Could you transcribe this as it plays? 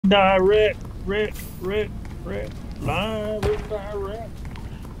indirect, live indirect.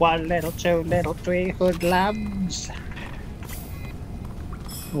 One little, two little, three hood lambs.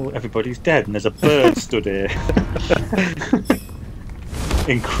 Oh, everybody's dead, and there's a bird stood here.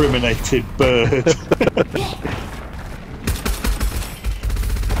 Incriminated bird.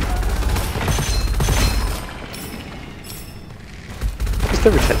 Just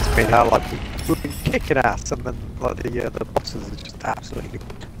irritates me how like we've been kicking ass, and then like the bosses are just absolutely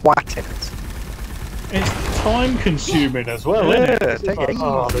whacking us. It's time consuming as well, isn't it? Take it easy.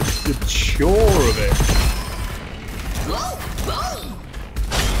 Oh, the chore of it.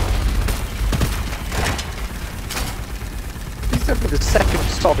 These are the second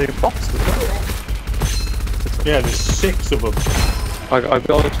solid boss as well. Yeah, there's 6 of them. I've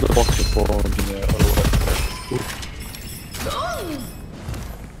gone to the boss before.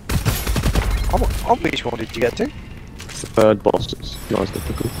 On which one did you get to? The third boss is nice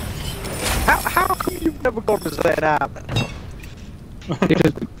difficult. How come you've never gone as an arm?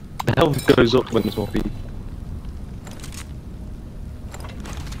 Because the health goes up when there's more people.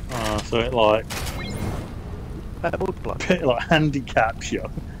 So it like Blood. bit like handicaps you.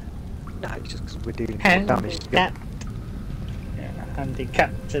 No, it's just because we're dealing with damage together. Yeah,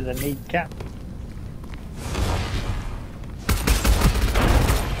 handicap to the kneecap.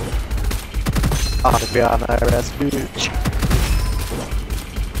 Adriana Raspuch.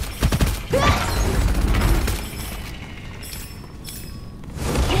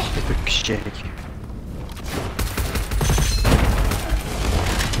 Shake.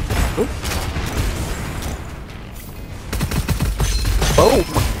 Boom!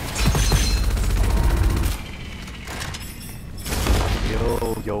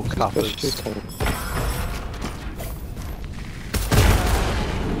 Yo, coppers.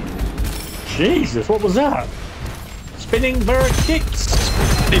 Jesus, what was that? Spinning bird kicks.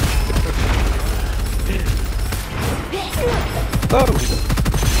 Oh!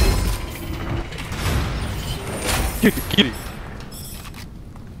 Get it.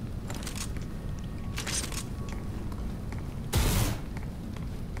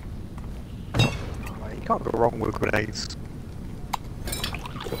 You can't go wrong with grenades.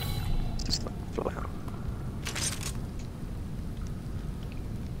 Just like fly out.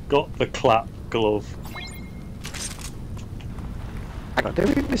 Got the clap glove. Hang on,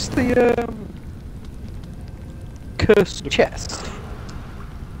 did we miss the cursed chest?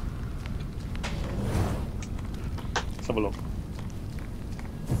 Let's have a look.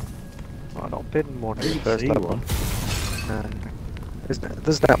 Oh, not been one in the Didn't first see level. one. No.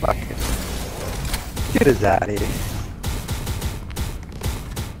 There's no back here. Get us out of here.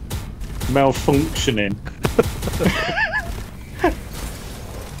 Malfunctioning.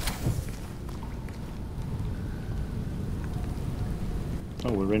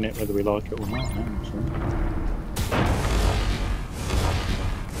 Oh, we're in it whether we like it or not.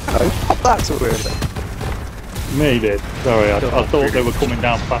 Hello, pop that so early. Me did. Sorry, I thought they were coming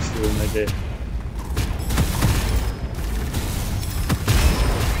down faster than they did.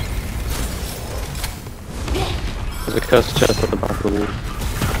 There's a cursed chest at the back of the wall.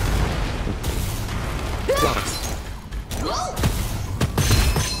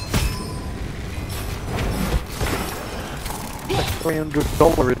 300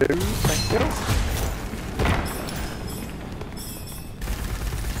 dues, thank you.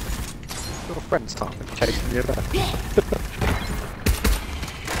 Your friends start chasing you back.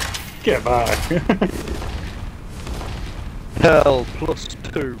 Get back. Hell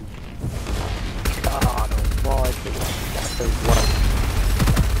 +2. God almighty, that's so low.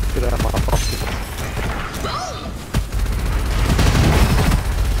 Get out of my pocket.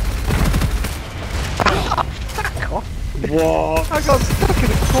 Back off. What? I got stuck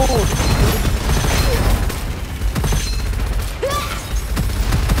in a cord.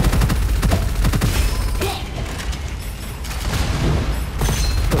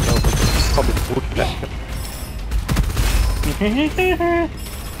 Solid wood deck.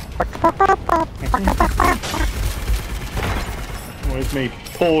 Where's me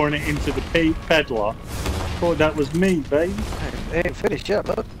pouring it into the peddler? Thought that was me, babe. It ain't finished yet,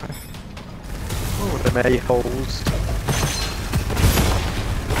 look. Oh, them a-holes.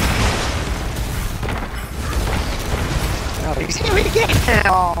 Oh, he's here again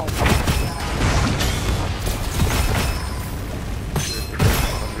now!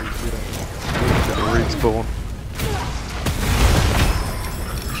 Respawn.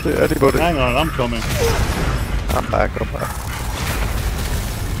 Shit, anybody? Hang on, I'm coming. I'm back.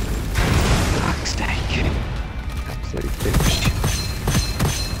 Fuck's sake. Absolute bitch.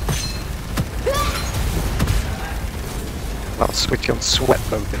 That's switch on sweat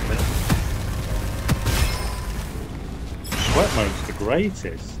mode in a minute. Sweat mode's the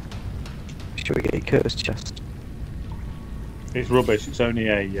greatest. Should we get a curse chest? It's rubbish. It's only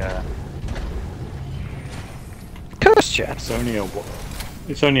a. Curse chest?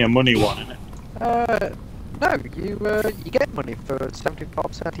 It's only a money one, isn't it? No. You get money for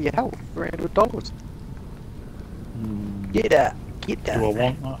 75% of your health, $300. Get that. Get that. Do I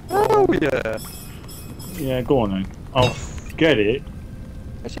want that? Oh yeah. Yeah, go on then. I'll get it.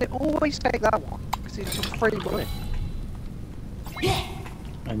 I should always take that one because it's just free money.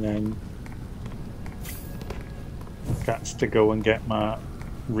 And then gets to go and get my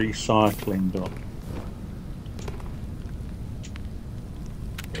recycling done.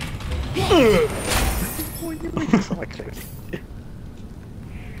 What are you recycling?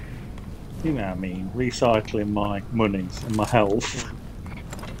 You know what I mean? Recycling my monies and my health.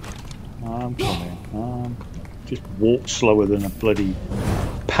 I'm coming. Just walk slower than a bloody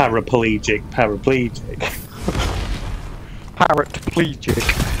paraplegic. Parrotplegic.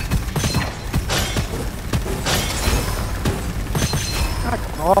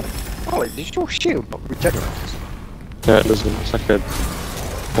 Oh, is your shield not regenerate? No, it doesn't. It's like a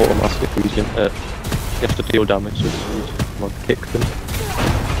automatic regen. You have to deal damage with it. Like kick them.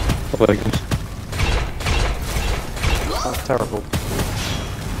 That's terrible.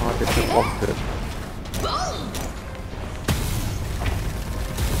 I didn't want it.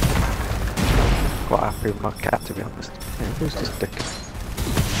 Quite happy with my cat, to be honest. Yeah, who's this dick?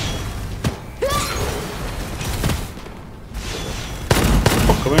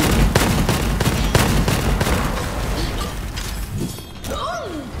 Oh, come in.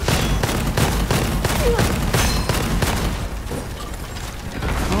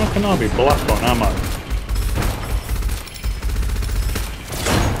 How can I be black on ammo?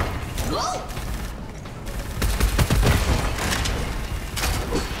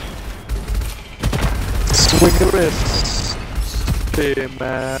 Swing the wrist,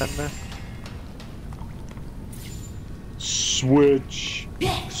 Spearman. Switch.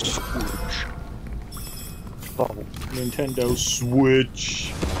 Switch. Oh. Nintendo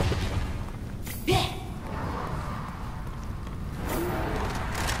Switch.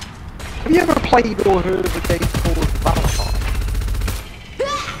 Have you ever played or heard of a game called Valentine?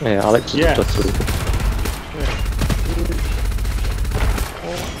 Yeah, Alex. Yes.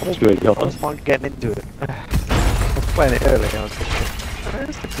 That's really I hard. was mind getting into it. I was playing it earlier, I was thinking,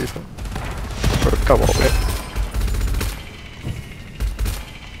 this looks decent. For a co-op bit.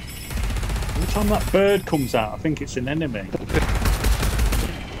 Every time that bird comes out, I think it's an enemy.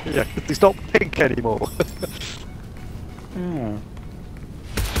 Yeah, it's not pink anymore. Yeah.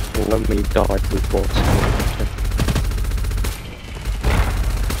 When we died with bots.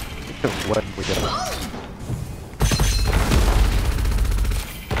 When we go.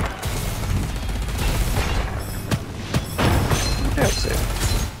 That's it.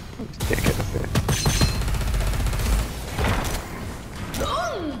 Let's take it a bit.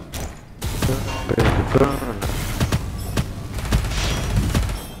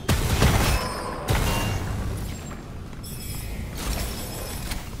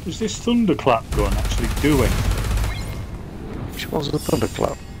 What's this thunderclap gun actually doing? Which one's the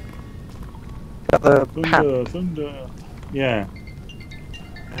thunderclap? Got the Thunder. Yeah.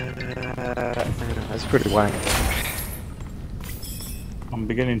 That's pretty wank. I'm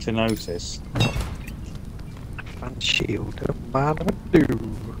beginning to notice. Fan shield, a man of a do.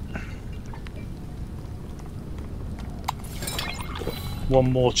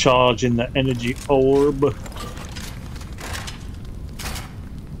 One more charge in the energy orb.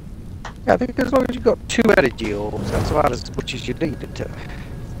 Yeah, I think as long as you've got 2 energy orbs, that's about as much as you need it to.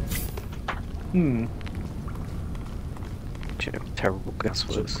 Terrible gas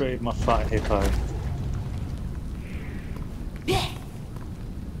Let's works. upgrade my fat hippo.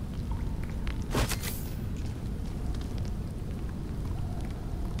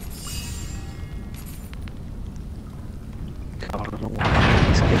 God, I don't want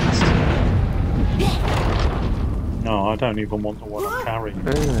these gas. No, I don't even want the one I'm carrying.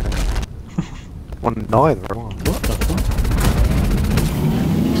 Well, neither one. What the fuck?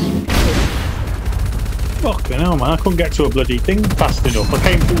 Fucking hell, man, I couldn't get to a bloody thing fast enough. I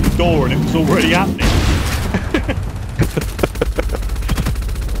came through the door and it was already happening.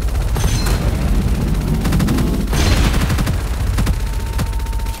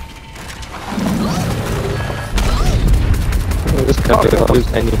 This can't lose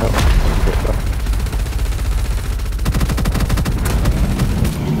any health.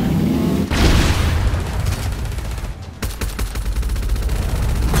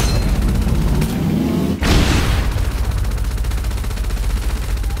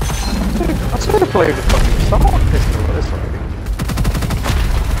 should have played the fucking assault pistol this way.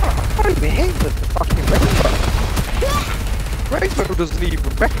 I can't even hit with the fucking rainbow. Rainbow doesn't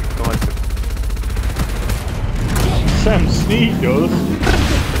even recognise it. Sam Sneak does.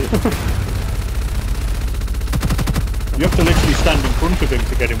 You have to literally stand in front of him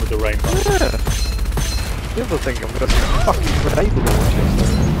to get him with the rainbow. Yeah. The other thing I'm gonna fucking grenade launchers.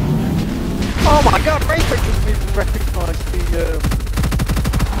 Oh my god, Rainbow doesn't even recognise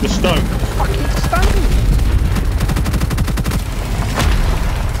the stone. fucking stone!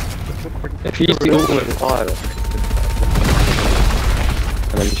 If you use the ultimate fire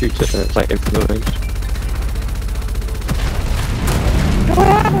and then shoot it, then it's like infinite range. No, I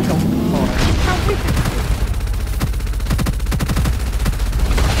haven't got fire. How wicked!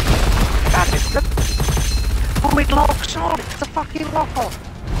 God, it's the... Oh, it locks on! It's a fucking lock on!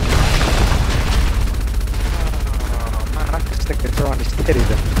 Oh man, I can stick it around his titty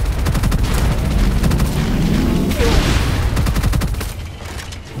then.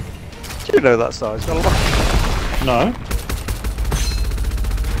 Do you know that size? Got a lock. No.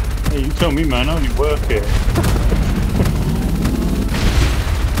 Hey, you tell me, man. I only work here.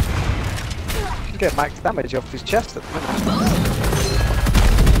 You get max damage off his chest at the minute.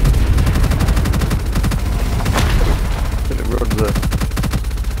 Gonna run the...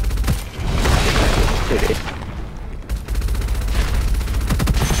 Did it?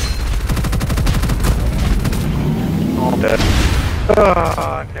 Oh, dead. Oh,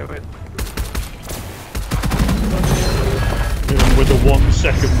 I knew it. Even with a 1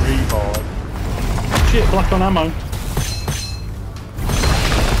 second revive. Shit, black on ammo.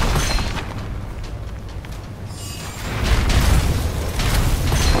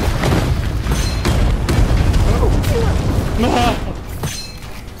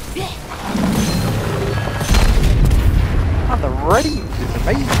 Oh, the range is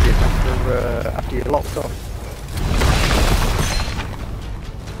amazing after you're locked on.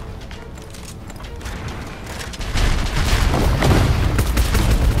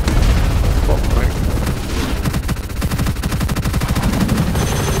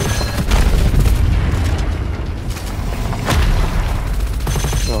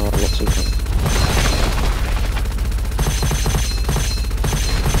 Oh, lots of them.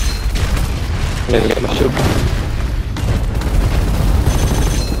 Yeah, get my shield.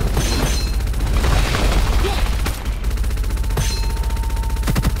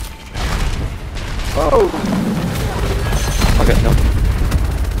 Oh! I'll get no.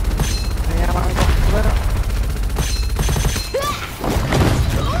 Yeah, I got better.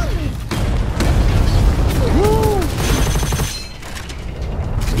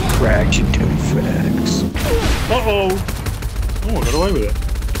 Fraction to effects. Uh-oh. Oh, I got away with it.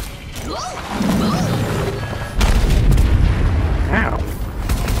 Ow.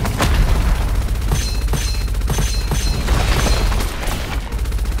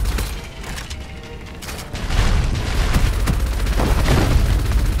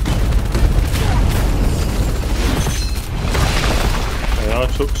 Yeah, I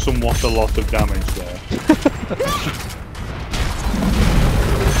took somewhat a lot of damage there.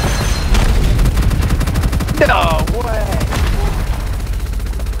 No way!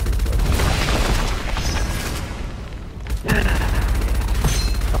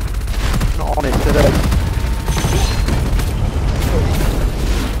 Not on it today.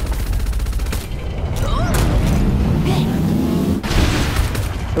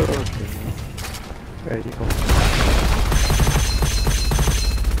 Okay. There you go.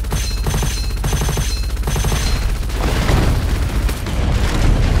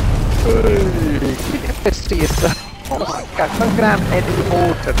 See yourself. Oh my god, I'm gonna have any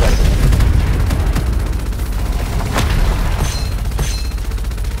more today.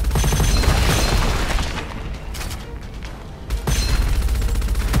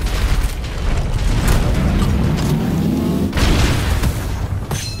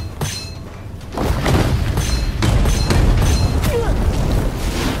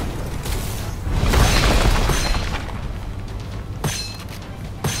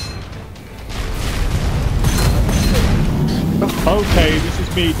 Okay, this is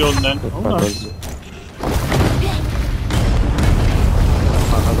me done then. Oh, no.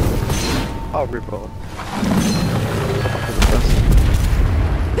 I'll reroll.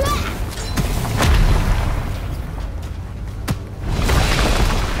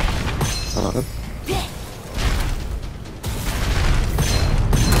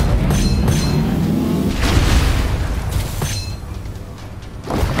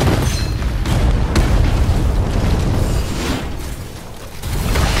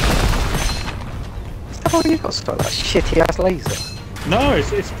 Oh, you got to start that shitty ass laser. No,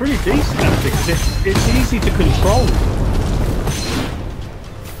 it's pretty decent actually because it's easy to control.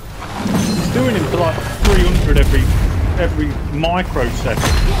 It's doing it for like 300 every microsecond.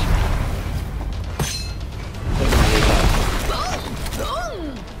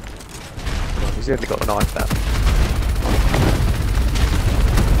 He's only got a knife now.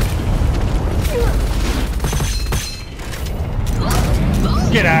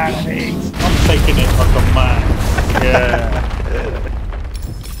 Get out of it! I'm taking it like a man. Yeah.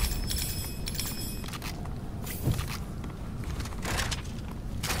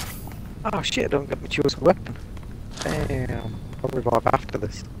 Oh shit, I don't get my choice of weapon. Damn. I'll revive after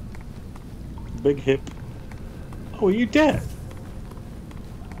this. Big hip. Oh, are you dead?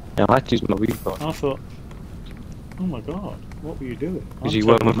 Yeah, I had to use my revive. I thought, oh my god, what were you doing? Because you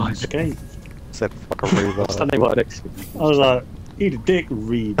weren't totally reviving. escaped. Said fuck a revive. Standing right next to me. I was like, eat a dick,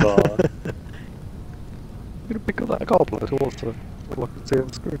 rebar. I'm gonna pick up that goblin as well, so all I can see on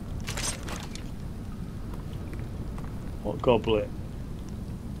the screen. What goblet?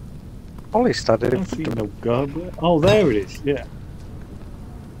 Ollie started I don't see no goblet. Oh, there it is, yeah.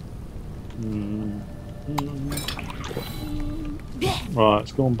 Right,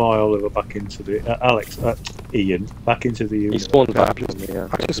 let's go and buy Oliver back into the... Ian, back into the unit. He spawned back on me, yeah.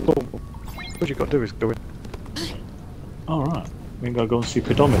 I just spawned. What you got to do is go in. Alright, we can go and see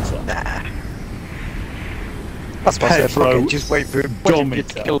pedometer. Nah. That's why I said fuck it, just wait for him.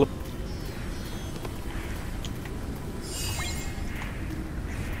 Pedometer. Kill them.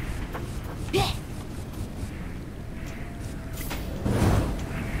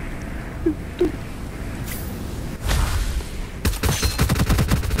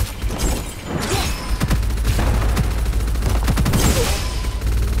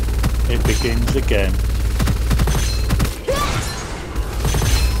 It begins again.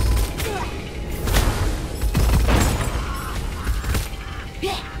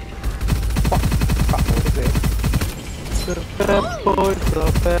 The bad boys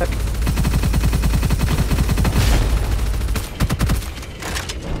are back.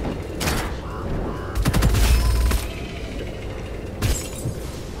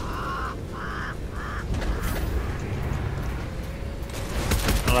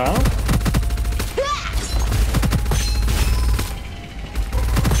 Hello?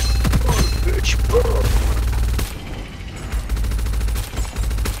 Bitch.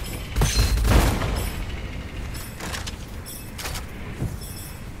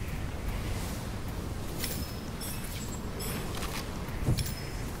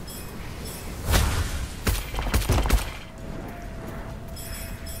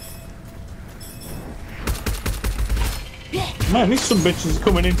 Man, these some bitches are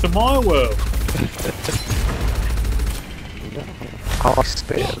coming into my world. I'll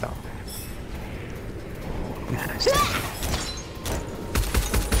stay now.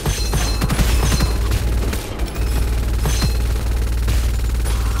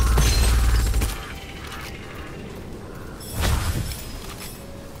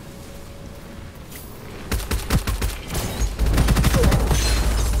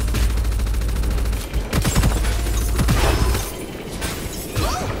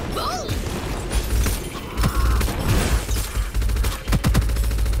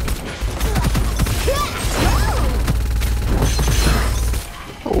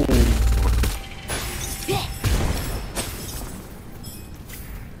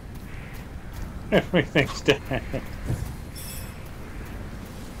 Everything's dead.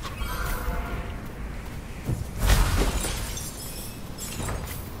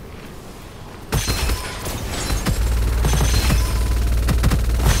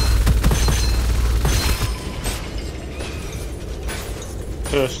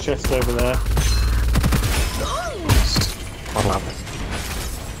 First chest over there. I'll have it.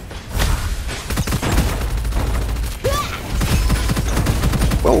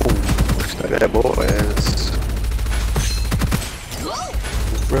 Whoa! Stay there, boys.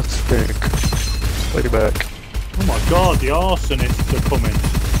 Rustic. Way back. Oh my god, the arsonists are coming.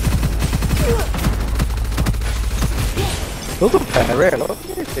 Another pair here, look.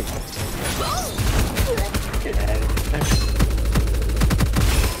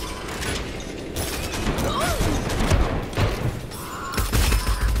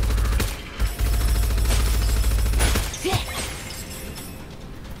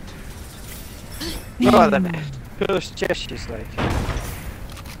 Right then, first chest you say?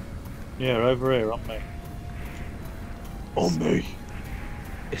 Yeah, over here, on me. On me.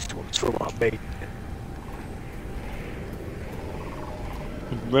 This one's from on me.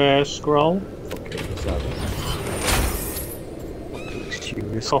 Rare scroll.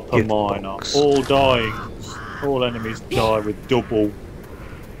 Copper miner. All dying. All enemies die with double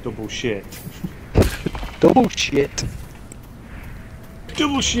shit. Double shit.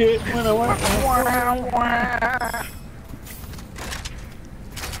 Double shit when I went.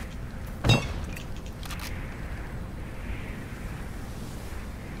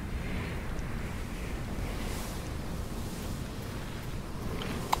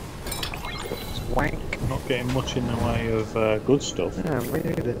 Wank. Not getting much in the way of good stuff. Yeah, me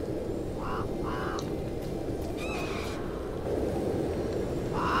neither.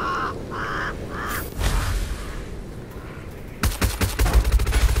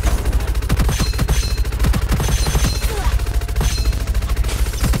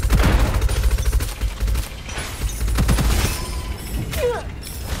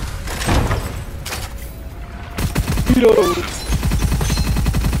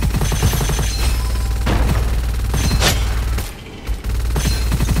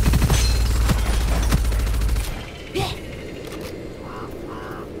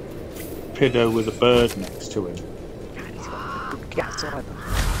 Pedo with a bird next to him. Gas on.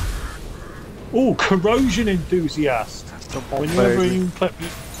 Oh, corrosion enthusiast. That's the one Whenever bird. you play,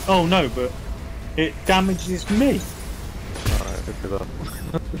 oh no, but it damages me. Alright, look at that.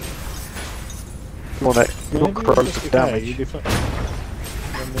 You want it? You want corrosive damage.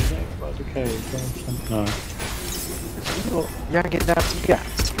 No. Look, yanking down some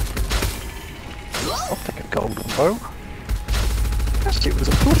gas. I'll take a golden bow. That shit was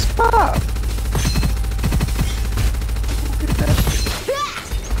a plus 5.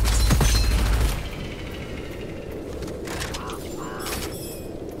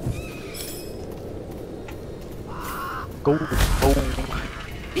 Golden bow.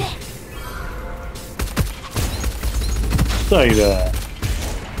 Stay there.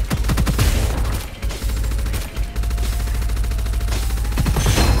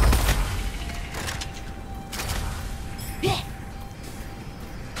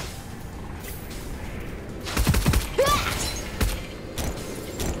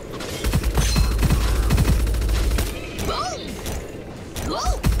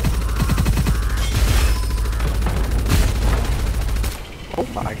 Oh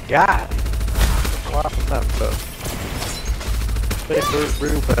my god! What happened then, though? They hurt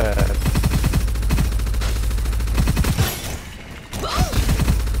real bad.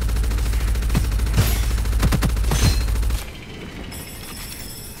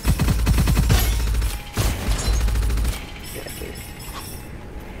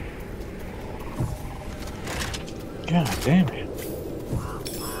 God damn it.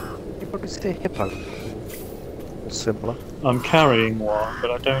 You probably say hippo. Or similar. I'm carrying one, but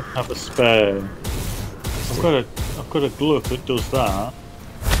I don't have a spare. I've got a glove that does that.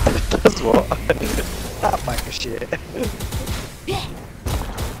 That's what? That bag of shit.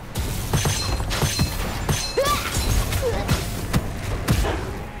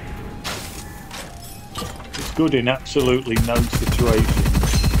 It's good in absolutely no situation.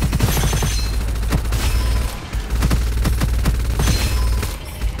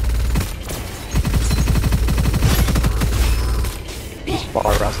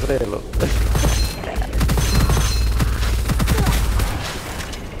 Fire ass there, look.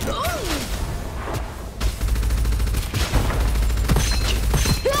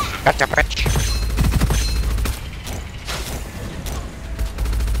 Gotcha, bitch.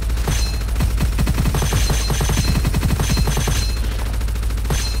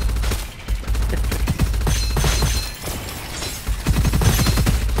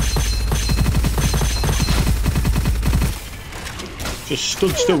 Just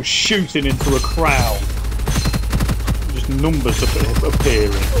stood still shooting into a crowd. Just numbers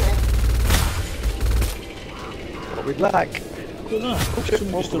appearing. What we like. Look at that.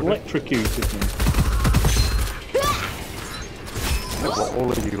 Someone just electrocuted me. Look what all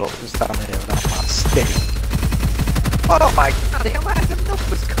of you lot just down here and I'm that sting. Oh my god, how am I having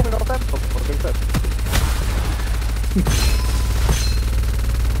numbers coming off them motherfuckers?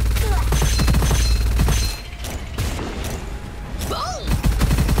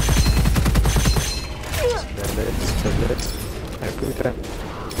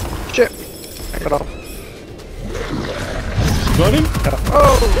 Shit! Hang it off. Got him?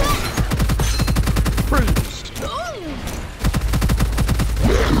 Oh! Bruised!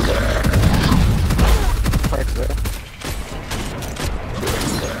 Thanks there.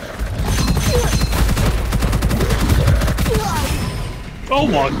 Oh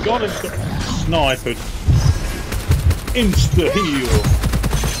my god, it's got sniped. Insta heal.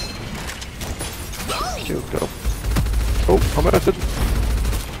 Shield up. Oh, I'm hurted.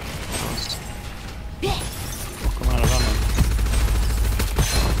 I'm out of ammo.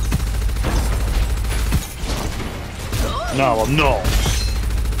 No, I'm not.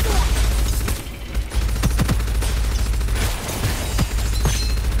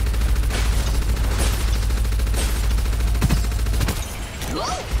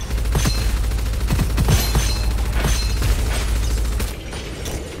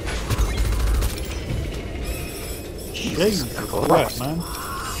 Jesus Christ, man.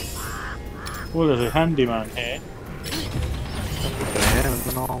 Well, there's a handyman here.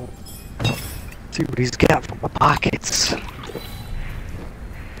 See what he's got from my pockets.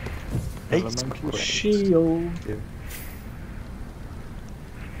 Elemental shield. Yeah.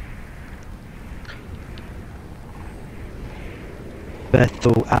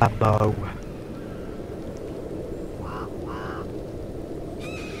 Bethel ammo.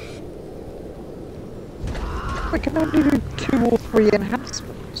 We can only do 2 or 3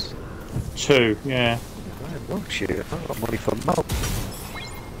 enhancements. 2, yeah. Oh shit, I've got money for milk.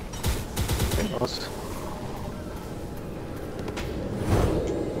 It was.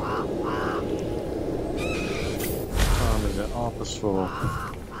 Oh, is it Arthur's for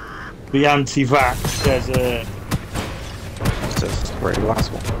the anti-vax desert. That's the very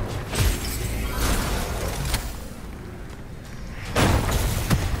last one.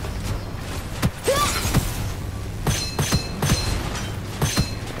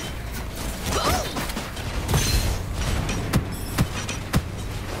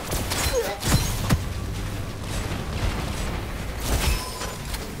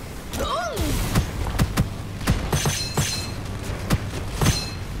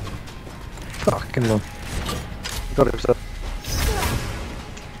 Fucking hell. Got it, sir.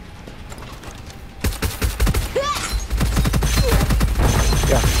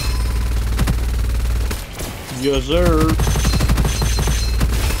 Yeah. Yes, sir.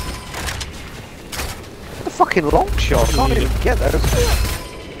 The fucking long shot. I can't even get those.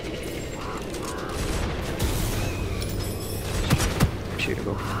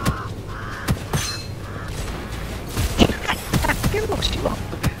 Shootable. Get lost, you lot.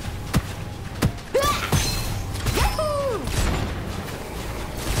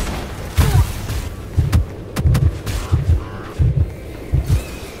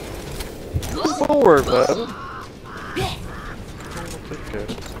 Forward, man.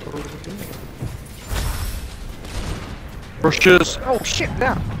 Rushes. Oh shit,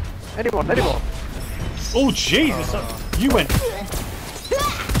 now. Anyone. Oh, Jesus. You went.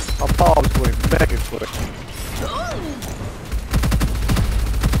 My bar was going mega quick.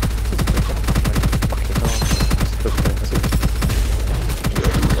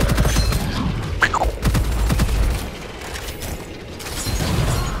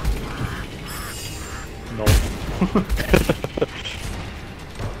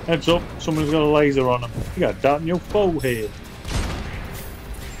 Heads up, someone's got a laser on them. You got that in your forehead.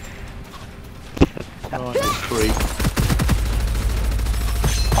 Right, it's free.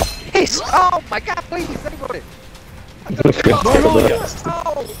 Piss! Oh my god, please, anybody! Where are you?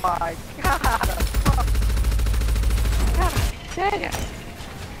 Oh my god! God damn it!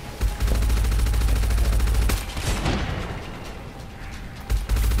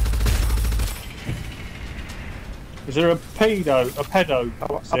 Is there a pedo?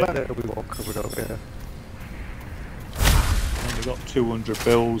 I bet it'll be well covered up here. Only got 200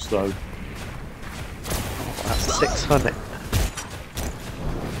 bills though. Oh, that's 600.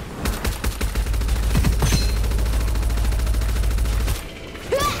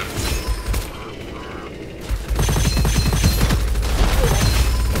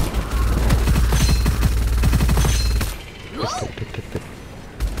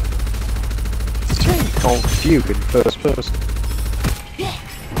 Can't view in first person.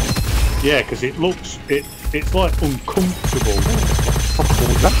 Yeah, because it looks it's like uncomfortable. It's like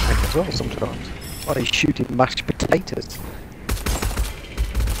fucking laughing as well sometimes. Like he's shooting mashed potatoes.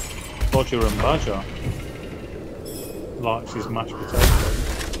 Bodger and Badger likes his mashed potatoes.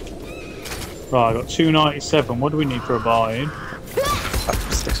 Right, I got 297. What do we need for a buy-in?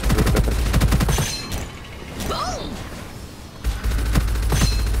 That's 600.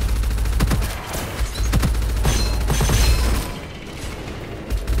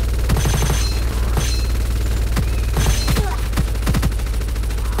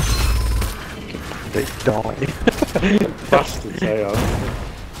 They die. Bastards they are.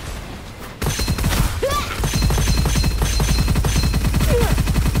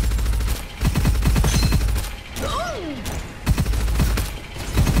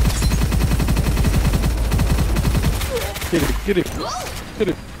 Get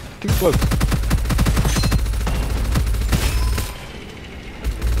it. Too close.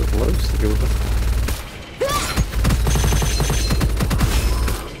 The blows to go with it.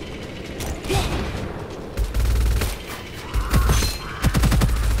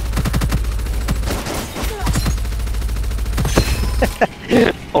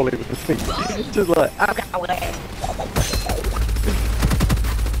 Ollie with the feet. Just like, I'm going.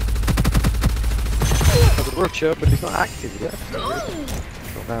 There's a rusher, but he's not active yet.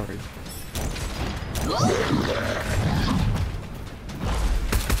 Not married.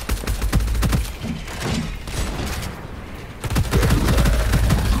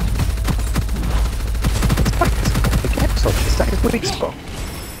 Is that his weak spot?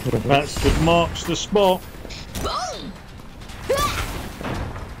 That's the marks the spot.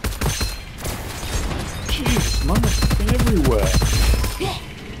 Jeez, man, it's been everywhere.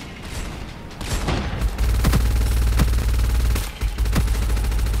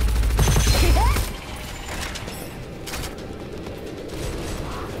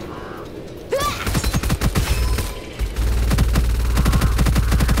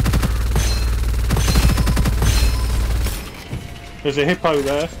 There's a hippo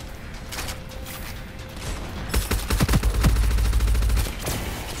there.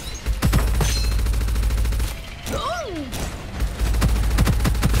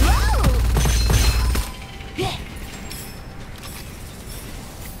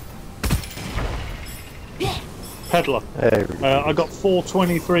 Peddler. I got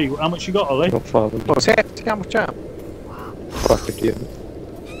 423. How much you got, Ollie? Got 500. What's it? How much jam? 550.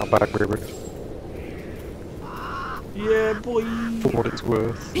 I'll back river. Yeah, boy. For what it's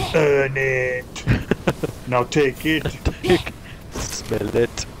worth. Earn it. Now take it. Smell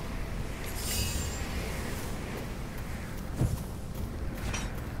it.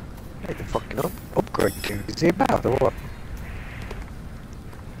 Hey, the fucking upgrade dude. Is he about or what?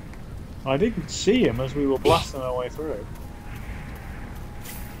 I didn't see him as we were blasting our way through.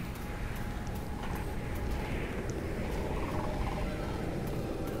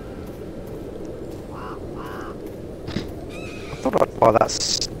 I thought I'd buy that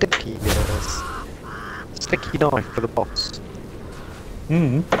sticky knife for the boss.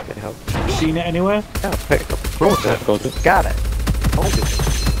 Hmm. It help. You seen it anywhere? Yeah, I picked it up. Brought it. Got it. Got it. Hold it.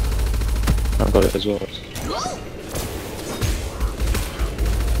 I've got it as well.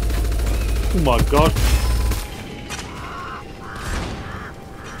 Oh my god.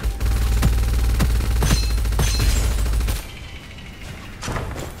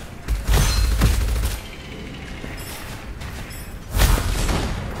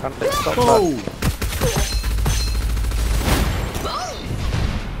 Can't let it stop Oh! that.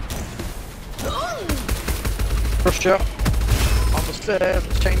 Rush up. On the stairs,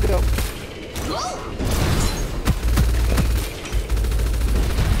 chained up.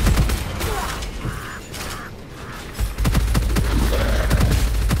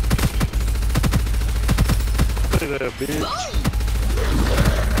 There, bitch.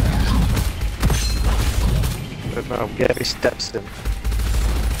 But now Gary steps in.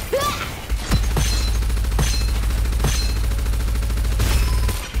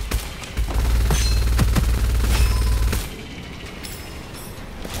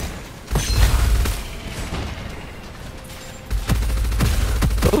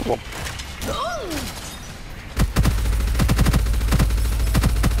 Another one.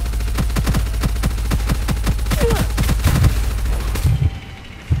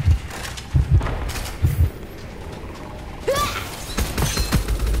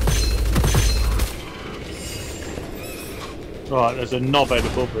 Right, there's a knobhead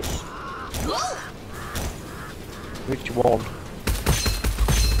above us. Which one?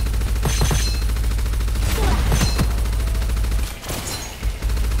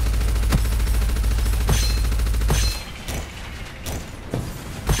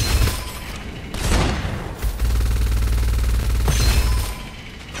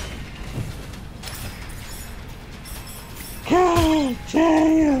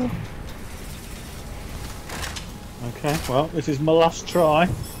 Damn. Okay, well, this is my last try.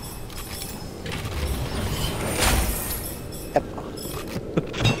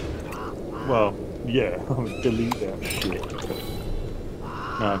 Well, yeah, I'll delete that shit.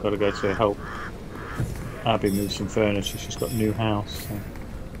 Now I've got to go to help Abby move some furniture. She's got a new house. So.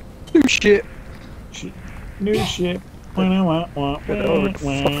 New shit. New shit. Get over it.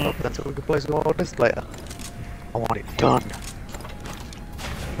 Fuck up. That's what we can play some more of this later. I want it done.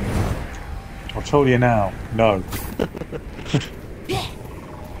 I'll tell you now, no.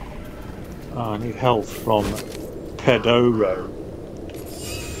 Oh, I need health from Pedoro.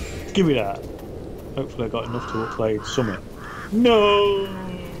 Give me that. Hopefully I got enough to upgrade Summit. No!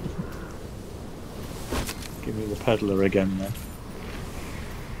 Give me the peddler again then.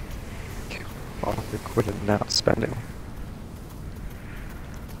 I'll be quitting now, spend it.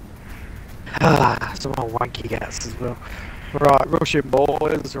 Ah, some more wanky gas as well. Right, rush it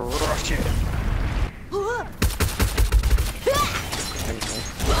boys, rush it.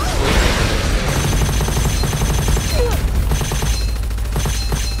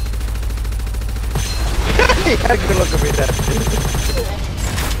 He had a good look at me then.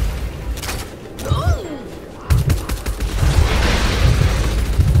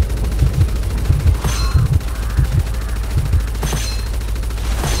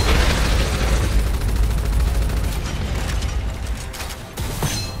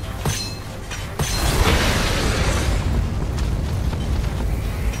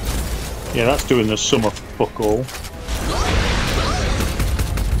 Yeah, that's doing the summer fuck all.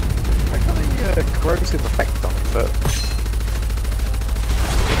 I got a corrosive effect on it, but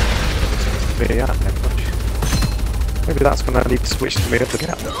it's really aren't that much. Maybe that's when I need to switch to me up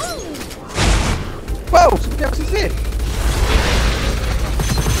again. Whoa! Somebody else is here!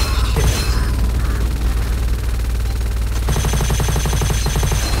 Shit.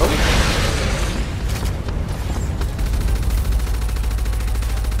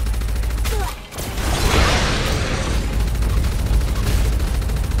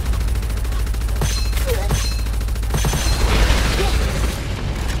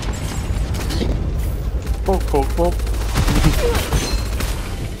 Oh.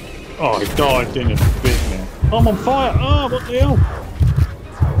 Oh, he dived in a bit now. I'm on fire! Oh, what the hell?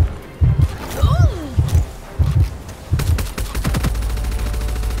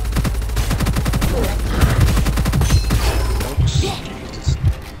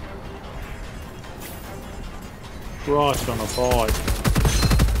 Christ on a bike.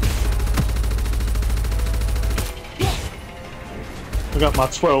 I got my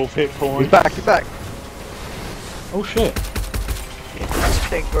 12 hit points. He's back, he's back! Oh shit.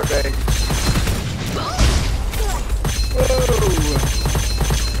 Stink grenade. Whoa!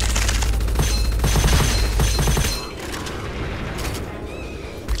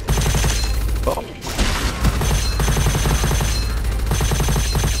 Bomb.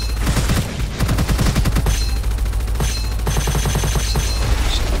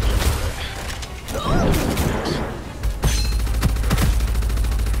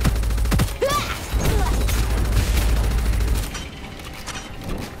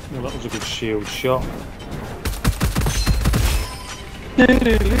 Well, that was a good shield shot.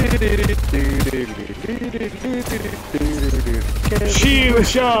 Shield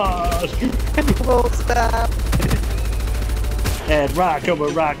shot! Won't stop! And rock over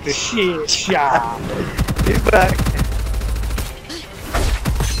rock the shit shot! He's back!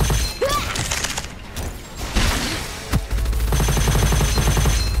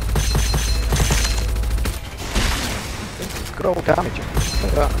 Good old damage.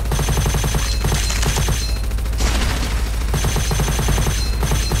 Look at that.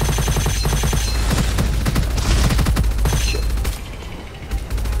 Shit.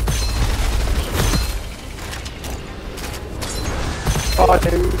 Bye,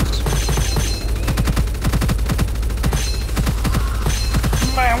 dudes.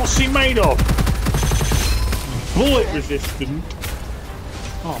 Man, what's he made of? Bullet resistant.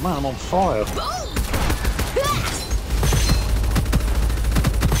 Oh man, I'm on fire.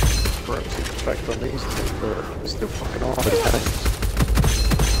 Corrosive effect on these two, but it's still fucking hard as hell.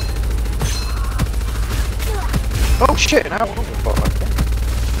 Oh shit, now I'm on fire.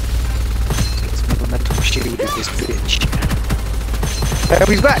 Let's get some elemental shield with this bitch. Oh,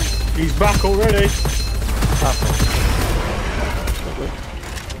 he's back! He's back already.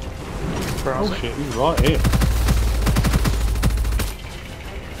 Oh shit, he's right here.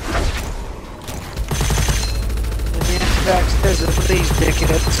 In the anti-vax desert for these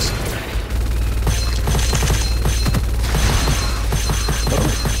dickheads. Oh,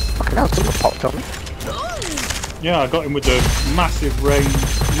 fucking hell, someone popped on me. Yeah, I got him with the massive range,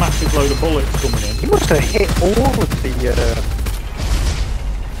 massive load of bullets coming in. He must have hit all of the,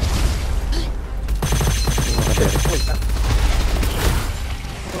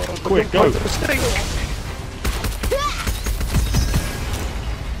 Quick, go! Get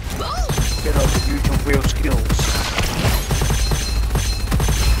out the usual real skills.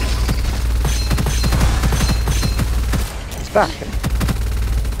 It's back.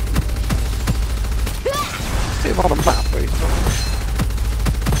 See him on the map, but he's not.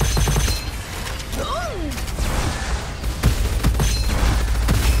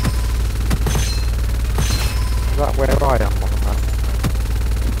 Is that where I am on the map?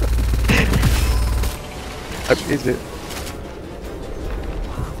 Is it?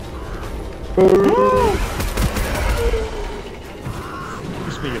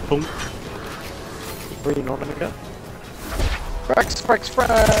 Kiss me, you punk. Green on him again. Frags, frags,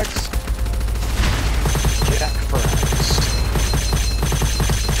 frags! Jack frags.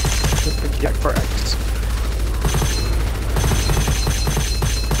 Jack frags.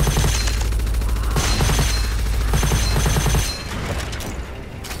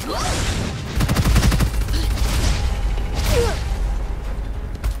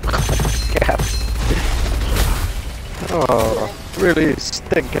 really is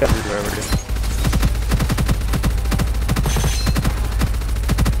stink everywhere again.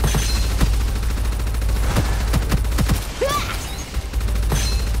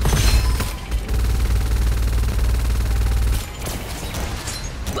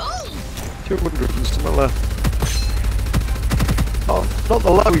 And something left. Oh, not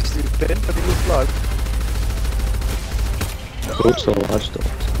the lowest he's been, but he looks low. Also large though.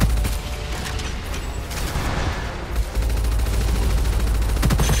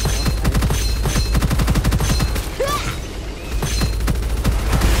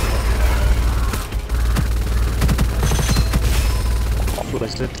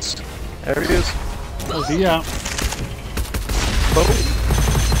 Blizzards. There he is. Oh, yeah. Oh.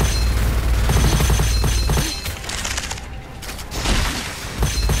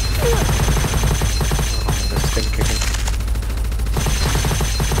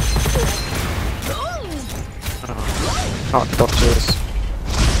 Can't dodge this.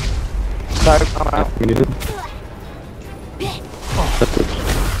 No, I'm out.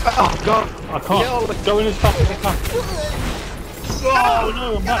 Oh god! I can't go in as fast as I can. Oh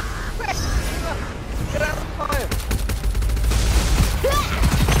no, I'm back. Get out of the fire!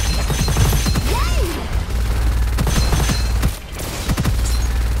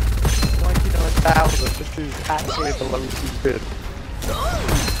 99,000. This is actually the lowest he's been.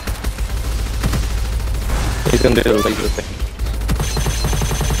 He's gonna do the laser thing.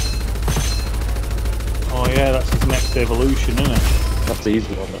 Oh yeah, that's his next evolution, isn't it? That's the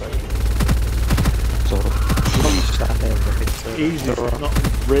easy one, right? So, Easy is not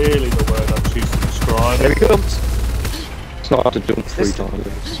really the word I choose to describe There it. he comes! it's not hard to jump 3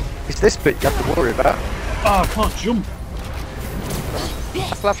 times. It's this bit you have to worry about. Oh, I can't jump.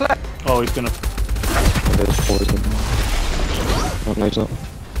 Flap, flap! Oh, he's gonna... And there's poison. Oh no, he's not.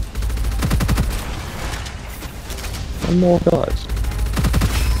 And more guys.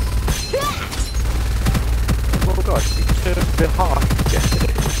 Oh god, he turned behind, ejected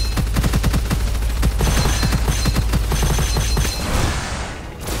it.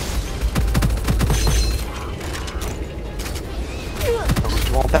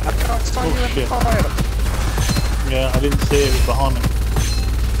 I can't stand you in the fire. Yeah, I didn't see it, it was behind me.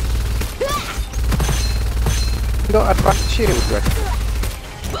 You got advanced shield, Greg?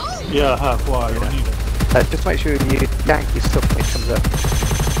 Yeah, I have. Why? I need it. Just make sure you yank your stuff when it comes up.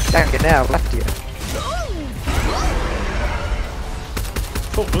 Yank it now, left you.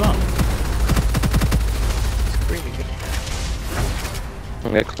 Fuck that. Screaming it. I'm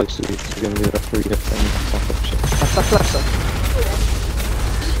gonna get close to you, so you're gonna do that 3 hit thing. Left, left, left.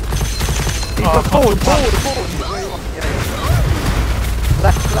 Forward.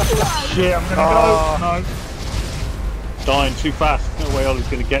 Left. Shit, I'm gonna go. No. Dying too fast. No way Ollie's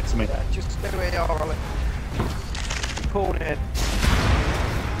gonna get to me. Yeah, just stay where you are, Ollie. Pull in.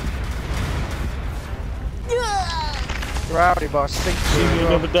 Rowdy boss, stink. See me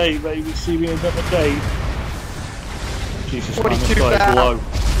another day, baby. See me another day. Jesus, man, this 42 guy is down. low.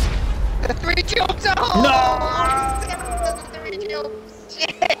 The 3 jumps! Oh! No! The 3 jumps!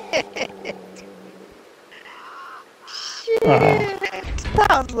 Shit!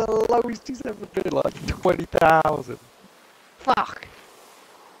 That's the lowest he's ever been, like 20,000. Fuck!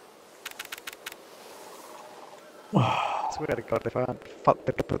 I swear to God, if I hadn't fucked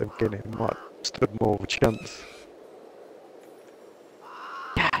it up at the beginning, I might have stood more of a chance.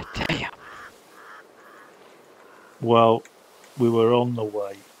 God damn! Well, we were on the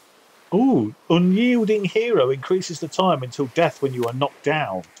way. Ooh, unyielding hero increases the time until death when you are knocked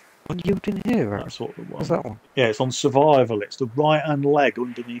down. Unyielding hero? That's what the one. What's that one? Yeah, it's on survival. It's the right hand leg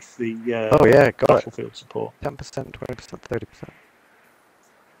underneath the Oh yeah, got it. battlefield support. 10%, 20%,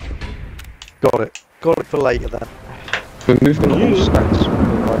 30%. Got it. Got it for later then. We're moving on stats.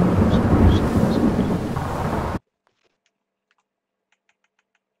 Right.